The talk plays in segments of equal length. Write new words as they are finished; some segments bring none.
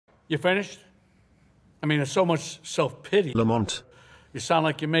You finished? I mean, there's so much self-pity. Lamont. You sound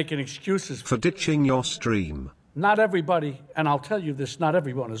like you're making excuses for ditching your stream. Not everybody, and I'll tell you this, not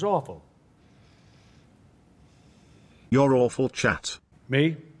everyone is awful. You're awful, chat.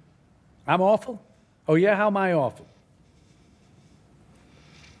 Me? I'm awful? Oh yeah, how am I awful?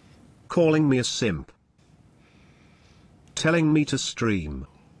 Calling me a simp. Telling me to stream.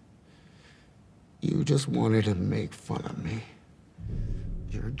 You just wanted to make fun of me.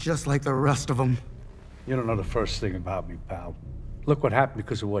 You're just like the rest of them. You don't know the first thing about me, pal. Look what happened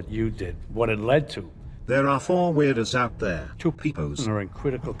because of what you did, what it led to. There are 4 weirders out there. 2 peepos. Are in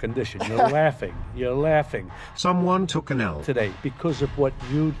critical condition. You're laughing. You're laughing. Someone took an L. Today, because of what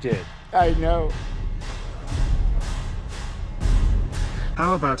you did. I know.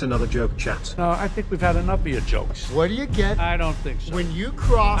 How about another joke, chat? No, I think we've had enough of your jokes. What do you get? I don't think so. When you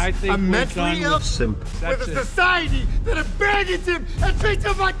cross a mentally ill simp with a society that abandons him and treats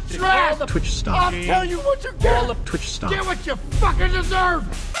him like trash. Twitch star. I'll tell you what you get. Twitch star. Get what you fucking deserve.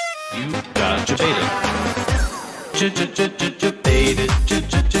 You got debated. Debated.